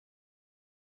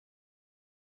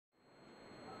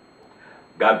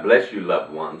God bless you,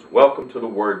 loved ones. Welcome to the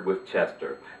Word with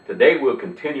Chester. Today we'll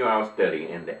continue our study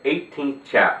in the 18th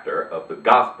chapter of the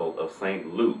Gospel of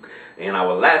St. Luke. In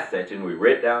our last section, we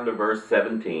read down to verse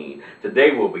 17.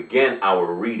 Today we'll begin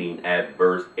our reading at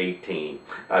verse 18.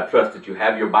 I trust that you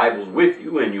have your Bibles with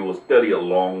you and you will study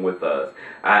along with us.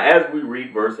 As we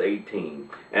read verse 18,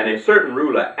 and a certain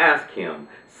ruler asked him,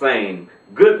 saying,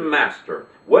 Good master,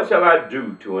 what shall I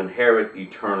do to inherit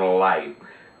eternal life?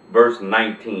 Verse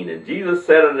 19, and Jesus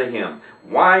said unto him,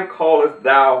 Why callest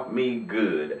thou me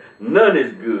good? None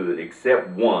is good except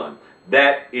one,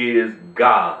 that is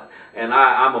God. And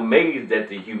I'm amazed at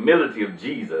the humility of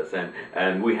Jesus.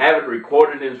 And we have it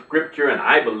recorded in Scripture, and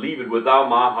I believe it with all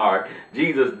my heart.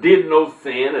 Jesus did no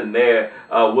sin, and there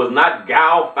was not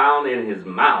guile found in his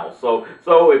mouth. So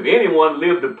if anyone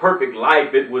lived a perfect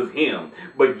life, it was him.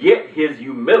 But yet his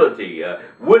humility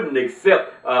wouldn't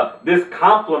accept this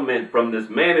compliment from this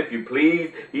man, if you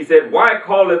please. He said, Why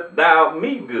callest thou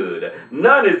me good?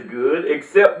 None is good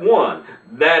except one,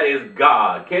 that is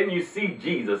God. Can you see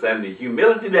Jesus and the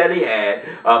humility that he had,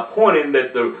 pointing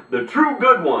that the true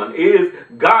good one is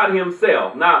God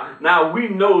himself. Now we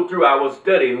know through our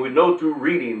study and we know through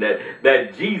reading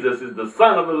that Jesus is the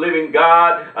Son of the living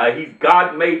God. He's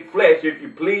God made flesh, if you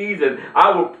please, and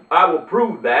I will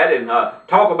prove that and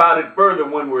talk about it further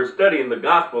when we're studying the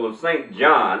Gospel of St.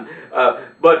 John.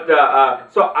 But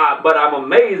I'm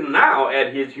amazed now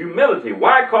at his humility.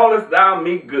 Why callest thou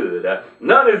me good?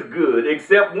 None is good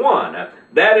except one,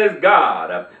 that is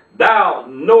God. Thou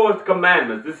knowest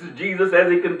commandments. This is Jesus as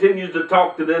he continues to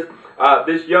talk to this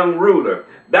young ruler.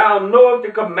 Thou knowest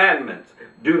the commandments.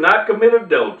 Do not commit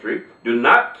adultery. Do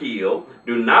not kill.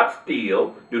 Do not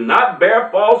steal. Do not bear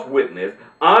false witness.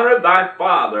 Honor thy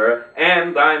father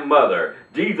and thy mother.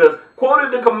 Jesus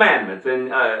quoted the commandments,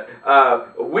 and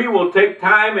we will take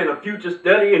time in a future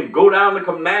study and go down the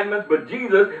commandments, but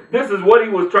Jesus, this is what he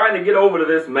was trying to get over to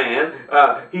this man.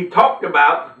 He talked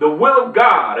about the will of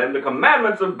God and the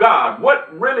commandments of God,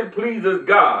 what really pleases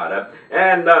God.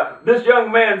 And this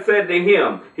young man said to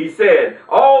him, he said,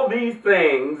 all these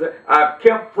things I've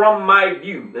kept from my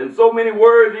youth. In so many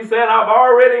words, he said, I'm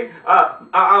already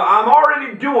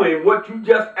doing what you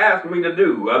just asked me to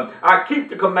do. I keep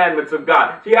the commandments of God.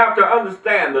 So you have to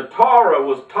understand, the Torah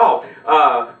was taught.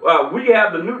 We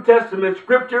have the New Testament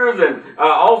scriptures and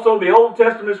also the Old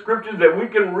Testament scriptures that we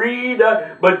can read.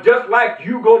 But just like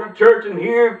you go to church and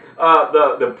hear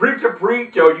the preacher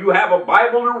preach, or you have a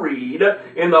Bible to read,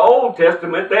 in the Old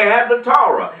Testament they had the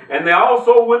Torah. And they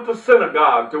also went to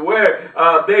synagogue to where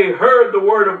they heard the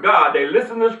word of God. They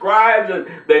listened to scribes and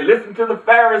they listened to the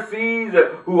Pharisees,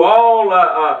 who all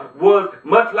was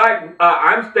much like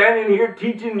I'm standing here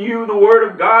teaching you the word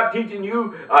of God, teaching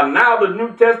you now the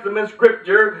New Testament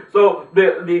scripture. So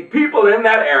the people in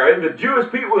that area, the Jewish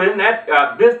people in that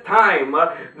this time,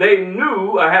 they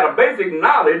knew, had a basic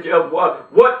knowledge of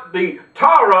what the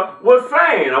Torah was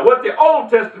saying, or what the Old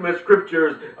Testament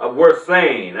scriptures were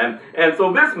saying. And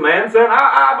so this man said,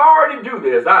 I've already do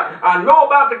this. I know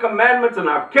about the commandments, and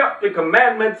I've kept the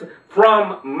commandments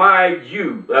from my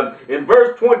youth. In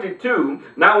verse 22,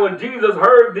 now when Jesus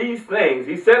heard these things,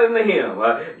 he said unto him,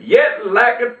 Yet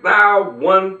lacketh thou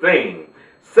one thing.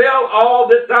 Sell all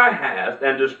that thou hast,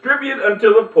 and distribute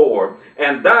unto the poor,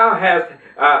 and thou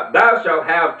shalt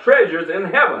have treasures in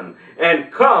heaven, and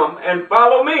come and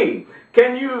follow me.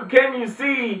 Can you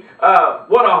see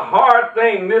what a hard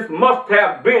thing this must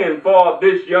have been for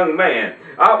this young man?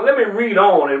 Let me read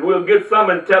on, and we'll get some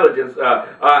intelligence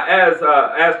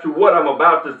as to what I'm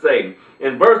about to say.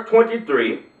 In verse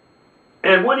 23,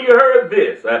 and when he heard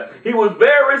this, he was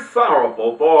very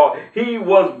sorrowful, for he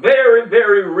was very,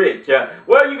 very rich.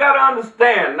 Well, you got to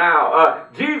understand now,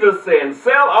 Jesus said,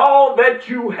 sell all that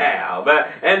you have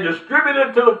and distribute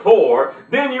it to the poor,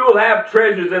 then you will have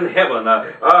treasures in heaven.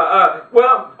 That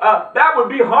would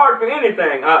be hard for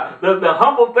anything. The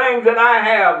humble things that I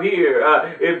have here,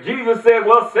 if Jesus said,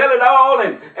 well, sell it all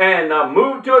and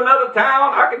move to another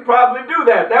town, I could probably do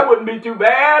that. That wouldn't be too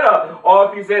bad. Or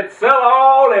if he said, sell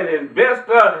all and invest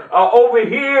over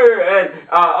here and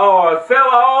or sell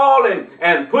all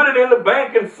and put it in the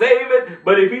bank and save it.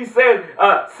 But if he said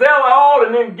sell all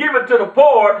and then give it to the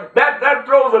poor, that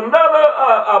throws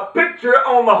another picture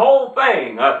on the whole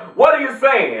thing. What are you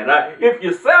saying? If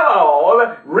you sell all,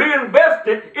 reinvest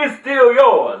it, it's still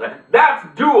yours. That's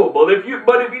doable.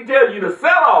 But if he tells you to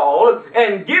sell all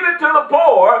and give it to the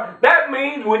poor, that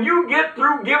means when you get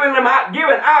through giving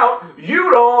out,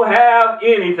 you don't have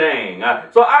anything.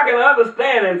 So I can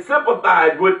understand and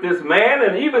sympathize with this man,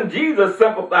 and even Jesus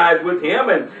sympathized with him.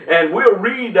 And we'll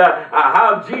read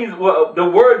how Jesus,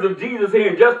 the words of Jesus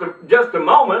here in just a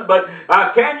moment. But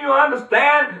can you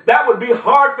understand? That would be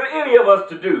hard for any of us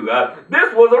to do.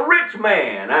 This was a rich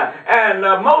man, and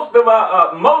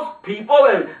most people,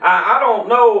 and I don't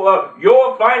know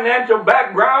your financial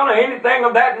background or anything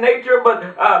of that nature,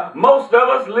 but most of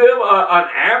us live an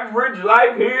average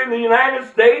life here in the United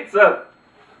States.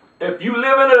 If you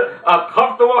live in a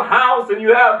comfortable house and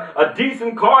you have a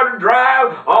decent car to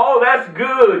drive, all that's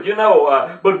good, you know.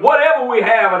 But whatever we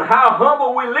have and how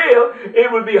humble we live,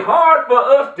 it would be hard for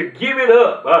us to give it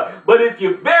up. But if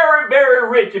you're very, very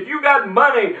rich, if you got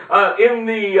money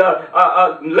laid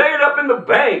up in the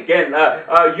bank, and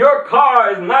your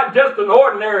car is not just an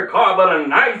ordinary car, but a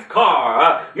nice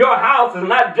car. Your house is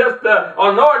not just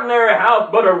an ordinary house,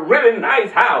 but a really nice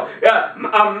house.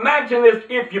 Imagine this,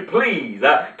 if you please.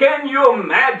 Can you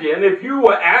imagine if you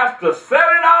were asked to sell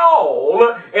it all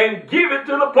and give it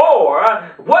to the poor?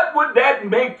 What would that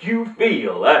make you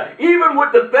feel? Even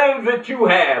with the things that you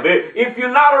have, if you're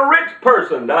not a rich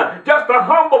person, just a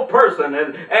humble person,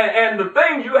 and the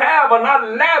things you have are not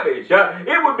lavish,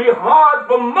 it would be hard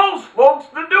for most folks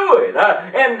to do it,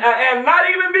 and not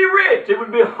even be rich. It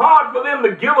would be hard for them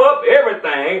to give up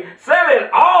everything, sell it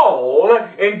all,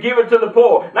 and give it to the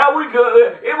poor. Now we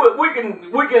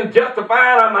can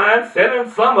justify in our mind selling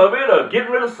some of it or getting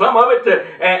rid of some of it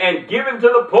and giving to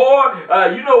the poor.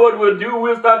 You know what we'll do?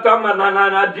 We'll start talking about,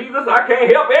 nah, Jesus, I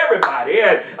can't help everybody.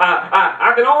 And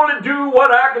I can only do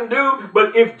what I can do.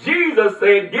 But if Jesus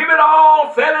said, give it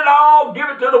all, sell it all, give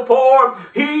it to the poor,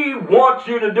 he wants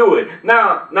you to do it.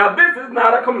 Now this is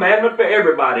not a commandment for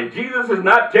everybody. Jesus is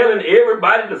not telling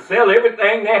everybody to sell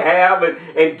everything they have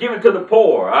and give it to the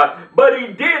poor. But he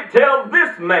did tell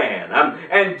this man,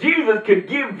 and Jesus could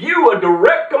give you a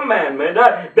direct commandment,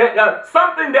 that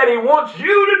something that he wants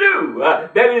you to do,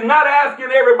 that he's not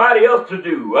asking everybody else to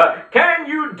do. Can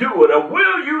you do it, or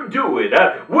will you do it?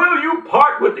 Will you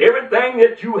part with everything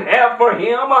that you have for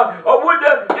him, or would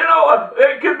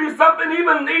it could be something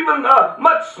even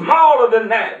much smaller than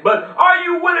that? But are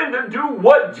you willing to do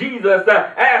what Jesus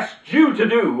asked you to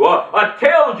do, or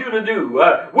tells you to do?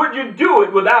 Would you do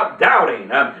it without doubting?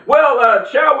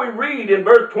 Shall we read in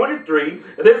verse 23?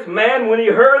 This man, when he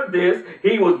heard this,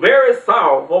 he was very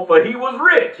sorrowful, for he was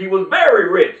rich. He was very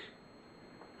rich.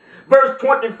 Verse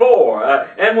 24,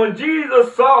 and when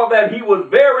Jesus saw that he was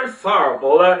very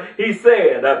sorrowful, he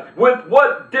said, with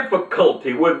what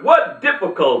difficulty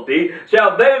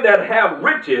shall they that have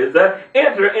riches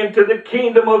enter into the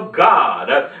kingdom of God?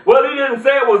 Well, he didn't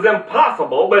say it was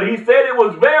impossible, but he said it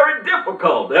was very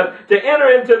difficult to enter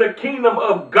into the kingdom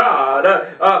of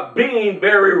God, being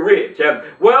very rich.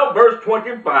 Verse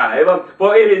 25,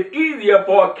 for it is easier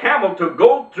for a camel to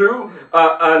go through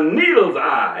a needle's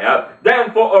eye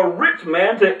than for a rich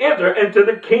man to enter into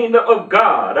the kingdom of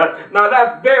God. Now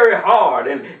that's very hard,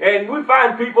 and we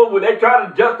find people when they try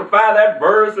to justify that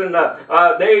verse, and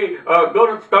they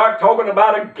go to start talking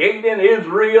about a gate in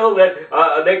Israel that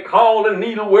they called a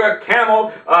needle where a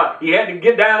camel, he had to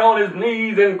get down on his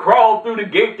knees and crawl through the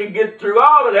gate to get through,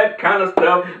 all of that kind of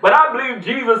stuff. But I believe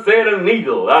Jesus said a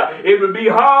needle. It would be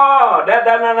hard.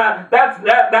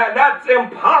 That's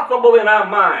impossible in our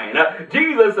mind.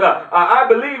 Jesus, I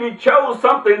believe he chose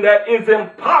something that is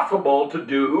impossible to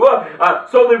do,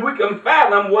 so that we can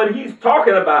fathom what he's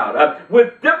talking about.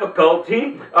 With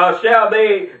difficulty shall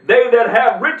they that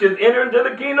have riches enter into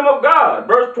the kingdom of God.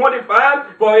 Verse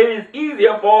 25, for it is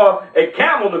easier for a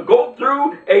camel to go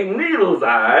through a needle's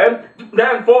eye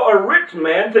than for a rich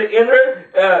man to enter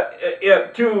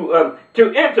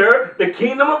the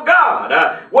kingdom of God.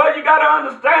 Well, you got to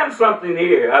understand something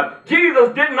here.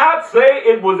 Jesus did not say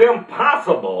it was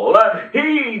impossible.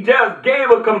 He just gave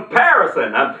a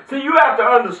comparison. See, you have to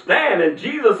understand, and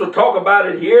Jesus will talk about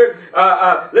it here.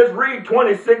 Let's read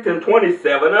 26 and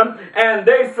 27. And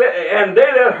they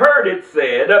that heard it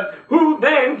said, who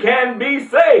then can be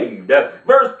saved?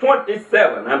 Verse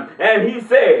 27. And he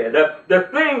said, the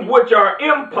things which are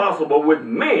impossible with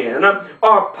men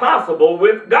are possible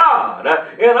with God.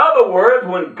 In other words,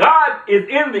 when God is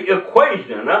in the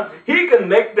equation, he can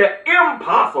make the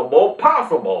impossible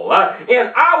possible.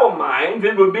 In our minds,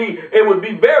 it would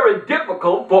be very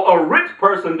difficult for a rich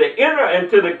person to enter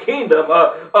into the kingdom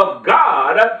of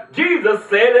God, Jesus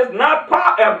said it's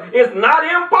not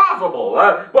impossible.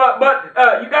 But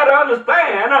you got to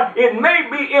understand, it may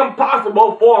be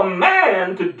impossible for a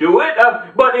man to do it,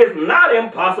 but it's not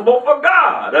impossible for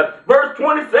God. Verse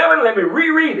 27, let me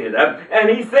reread it. And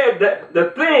he said that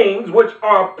the things which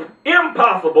are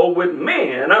impossible with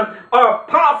men are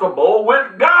possible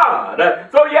with God.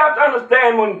 So you have to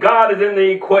understand when God is in the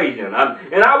equation.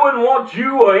 And I wouldn't want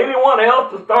you or anyone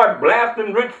else to start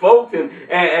blasting rich folks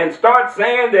and start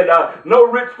saying that no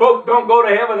rich folks don't go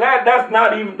to heaven. That's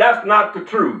not the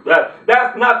truth.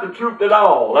 That's not the truth at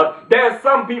all. There's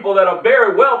some people that are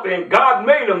very wealthy and God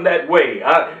made them that way.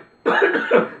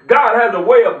 God has a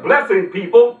way of blessing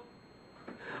people,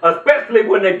 especially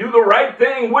when they do the right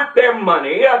thing with their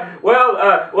money.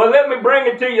 Well, let me bring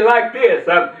it to you like this.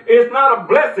 It's not a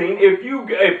blessing if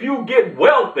you get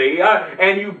wealthy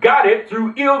and you got it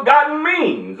through ill-gotten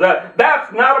means.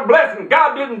 That's not a blessing.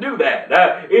 God didn't do that.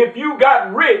 If you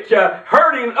got rich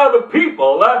hurting other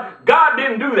people, God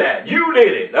didn't do that. You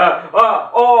did it.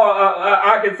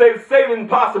 I could say Satan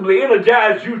possibly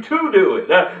energized you to do it.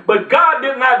 But God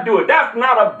did not do it. That's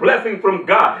not a blessing from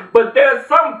God. But there's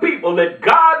some people that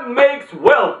God makes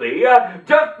wealthy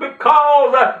just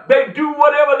because they do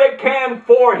whatever they can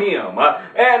for him.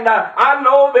 And I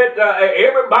know that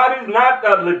everybody's not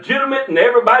legitimate and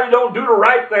everybody don't do the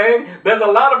right thing. There's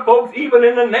a lot of folks, even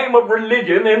in the name of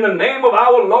religion, in the name of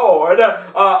our Lord,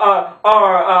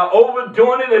 are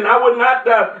overdoing it. And I would not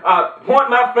point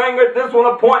my finger at this one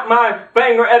or point my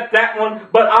finger at that one.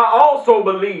 But I also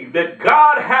believe that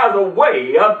God has a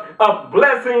way of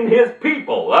blessing his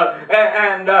people.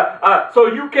 So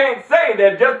you can't say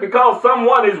that just because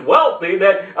someone is wealthy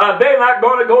that they're not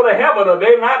going to go to heaven or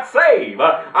they're not saved.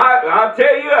 I'll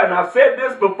tell you, and I've said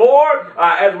this before,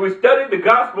 as we studied the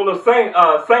Gospel of St.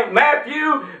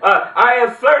 Matthew, I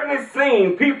have certainly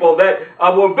seen people that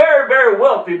were very, very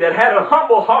wealthy that had a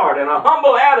humble heart and a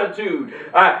humble attitude,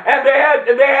 and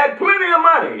they had plenty of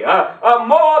money,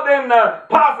 more than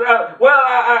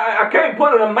I can't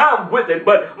put an amount with it,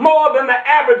 but more than the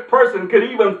average person could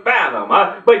even fathom.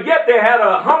 But yet they had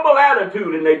a humble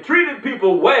attitude and they treated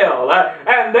people well,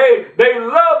 and they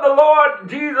loved the Lord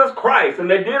Jesus Christ, and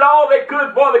they did all they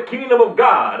could for the kingdom of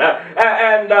God,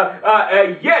 and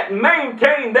yet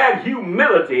maintained that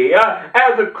humility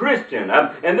as a Christian.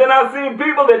 And then I've seen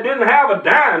people that didn't have a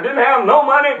dime, didn't have no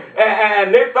money,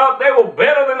 and they thought they were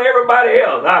better than everybody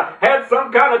else. Had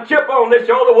some kind of chip on their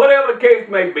shoulder, whatever the case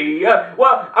may be.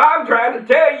 Well, I'm trying to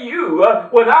tell you,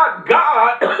 without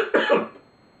God,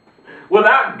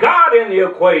 without God in the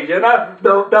equation,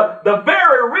 the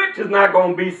very rich is not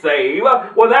going to be saved.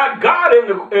 Without God in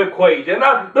the equation,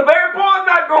 the very poor is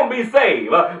not going to be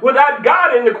saved. Without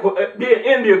God in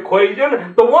the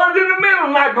equation, the ones in the middle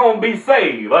are not going to be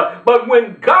saved. But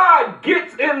when God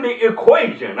gets in the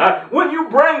equation, when you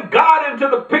bring God into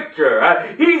the picture,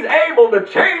 he's able to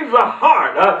change the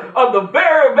heart of the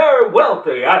very, very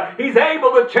wealthy. He's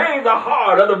able to change the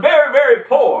heart of the very, very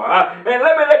poor. And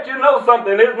let me let you know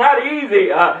something. It's not easy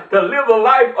to live the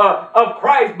life of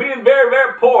Christ being very,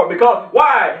 very poor, because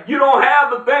why? You don't have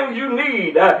the things you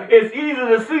need. It's easy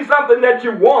to see something that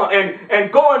you want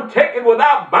and go and take it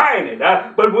without buying it.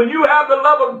 But when you have the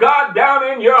love of God down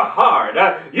in your heart,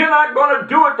 you're not going to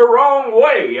do it the wrong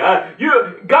way.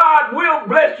 God will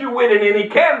bless you with it, and he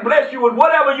can bless you with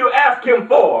whatever you ask him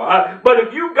for. But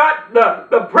if you got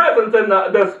the presence and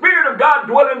the Spirit of God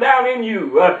dwelling down in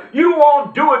you, you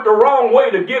won't do it the wrong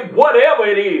way to get whatever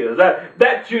it is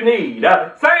that you need.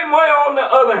 Same way on the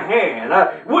other hand,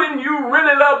 when you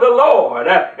really love the Lord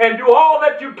and do all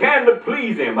that you can to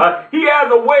please him, he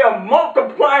has a way of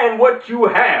multiplying what you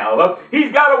have.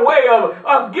 He's got a way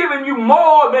of giving you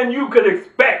more than you could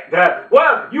expect.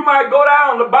 Well, you might go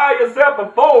down to buy yourself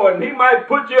a Ford and he might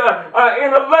put you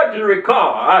in a luxury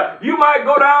car. You might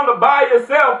go down to buy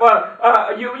yourself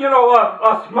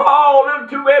a small little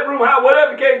 2-bedroom house,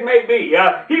 whatever the case may be.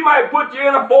 He might put you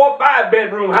in a 4- or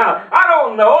 5-bedroom house. I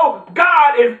don't know.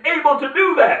 God is able to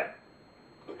do that.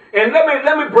 And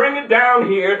let me bring it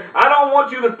down here. I don't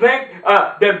want you to think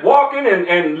that walking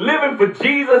and living for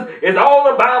Jesus is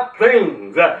all about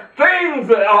things. Things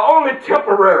are only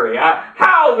temporary.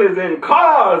 Houses and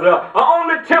cars are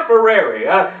only temporary.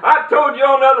 I told you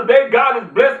on the other day, God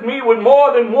has blessed me with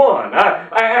more than one.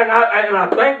 And I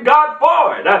thank God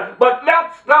for it. But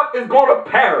that stuff is going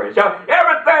to perish.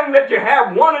 Everything that you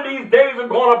have one of these days is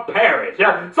going to perish.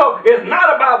 So it's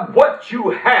not about what you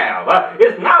have.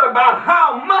 It's not about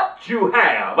how much what you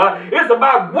have. It's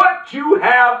about what you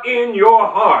have in your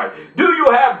heart. Do you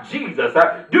have Jesus?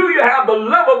 Do you have the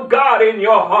love of God in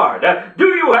your heart? Do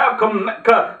you have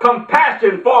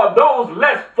compassion for those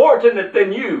less fortunate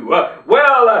than you?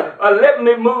 Let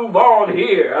me move on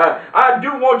here. I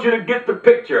do want you to get the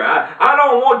picture. I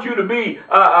don't want you to be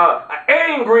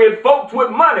angry at folks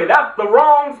with money. That's the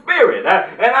wrong spirit.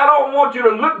 And I don't want you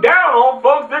to look down on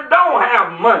folks that don't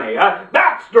have money.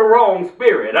 That's the wrong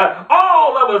spirit.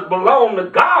 All of us belong to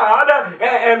God,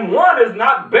 and one is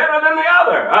not better than the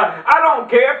other. I don't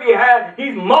care if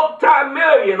he's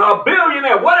multi-million or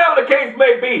billionaire, whatever the case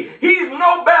may be. He's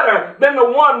no better than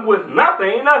the one with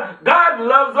nothing. God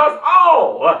loves us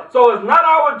all. So it's not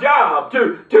our job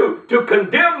to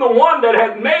condemn the one that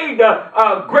has made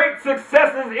great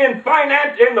successes in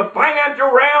the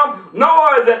financial realm,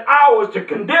 nor is it ours to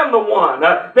condemn the one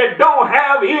that don't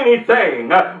have anything.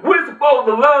 We're supposed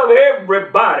to love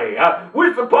everybody.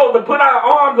 We're supposed to put our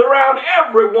arms around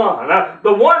everyone,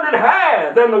 the one that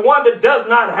has and the one that does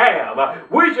not have.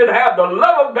 We should have the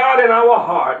love of God in our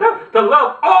heart, to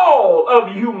love all of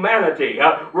humanity,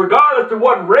 regardless of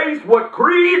what race, what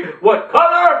creed, what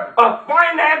color, or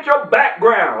financial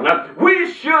background.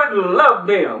 We should love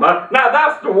them. Now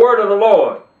that's the word of the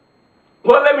Lord.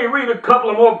 Well, let me read a couple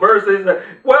of more verses.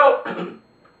 Well,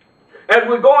 as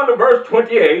we go into verse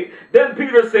 28, then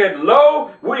Peter said,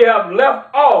 Lo, we have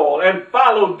left all and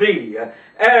followed thee.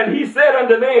 And he said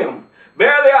unto them,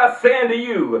 Verily I say unto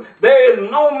you, there is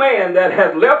no man that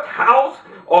hath left house,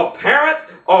 or parent,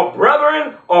 or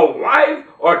brethren, or wife,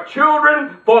 or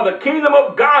children, for the kingdom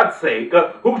of God's sake,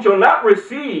 who shall not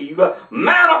receive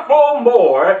manifold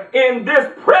more in this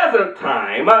present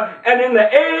time, and in the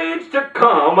age to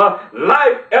come,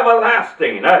 life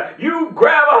everlasting. You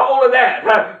grab a hold of that.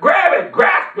 Grab it,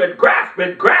 grasp it, grasp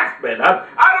it, grasp it.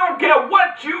 I don't care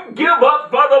what you give up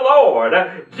for the Lord.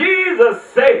 Jesus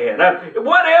said,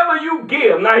 whatever you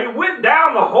give. Now, he went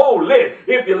down the whole list.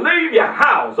 If you leave your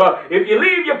house, if you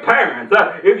leave your parents,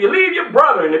 if you leave your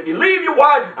brother, and if you leave your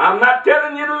wife, I'm not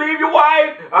telling you to leave your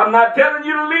wife. I'm not telling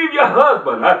you to leave your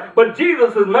husband. But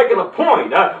Jesus is making a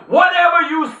point. Whatever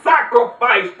you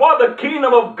sacrifice for the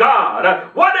kingdom of God,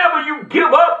 whatever you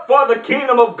give up for the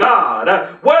kingdom of God,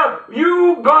 well,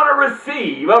 you're going to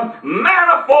receive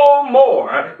manifold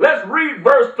more. Let's read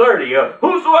verse 30.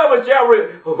 Who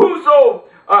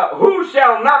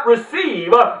shall not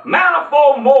receive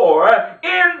manifold more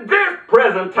in this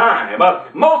present time.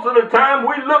 Most of the time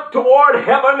we look toward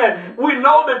heaven and we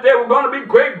know that there were going to be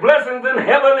great blessings in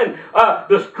heaven, and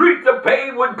the streets are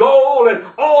paved with gold, and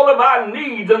all of our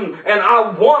needs and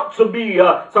our wants will be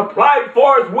supplied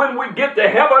for us when we get to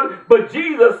heaven. But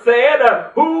Jesus said,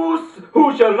 who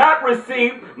shall not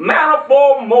receive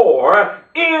manifold more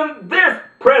in this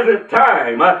present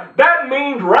time. That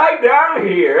means right down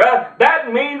here.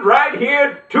 That means right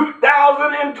here,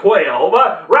 2012.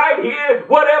 Right here,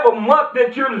 whatever month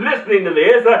that you're listening to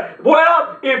this.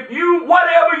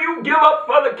 Whatever you give up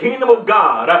for the kingdom of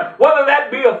God, whether that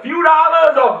be a few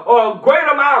dollars or a great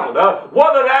amount,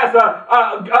 whether that's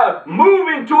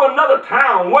moving to another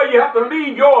town where you have to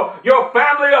leave your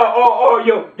family or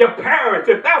your parents,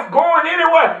 if that's going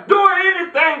anywhere, doing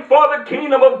anything for the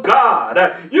kingdom of God,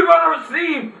 you're going to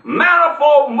receive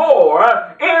manifold more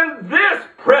in this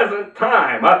present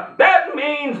time. That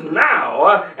means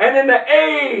now, and in the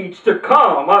age to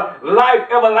come, life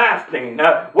everlasting.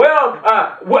 Our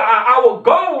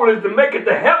goal is to make it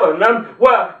to heaven,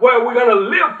 where we're going to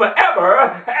live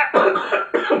forever.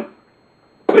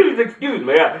 Please excuse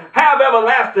me, have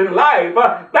everlasting life.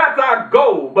 That's our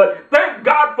goal. But thank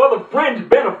God for the fringe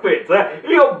benefits.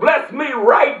 He'll bless me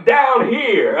right down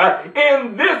here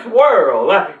in this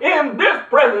world, in this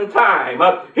present time.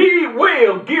 He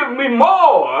will give me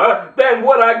more than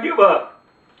what I give up.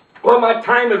 Well, my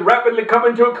time is rapidly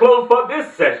coming to a close for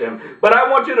this session, but I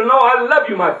want you to know I love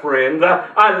you, my friends.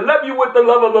 I love you with the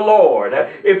love of the Lord.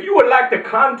 If you would like to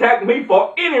contact me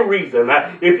for any reason,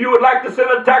 if you would like to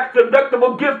send a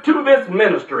tax-deductible gift to this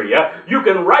ministry, you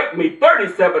can write me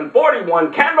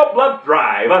 3741 Candle Bluff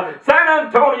Drive, San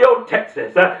Antonio,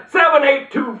 Texas,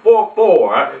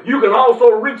 78244. You can also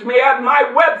reach me at my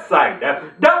website,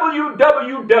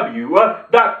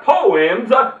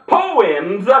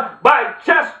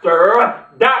 www.poemsbychester.com.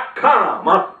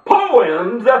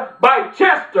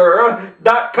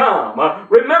 Poemsbychester.com.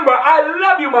 Remember, I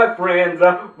love you, my friends,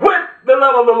 with the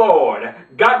love of the Lord.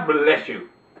 God bless you.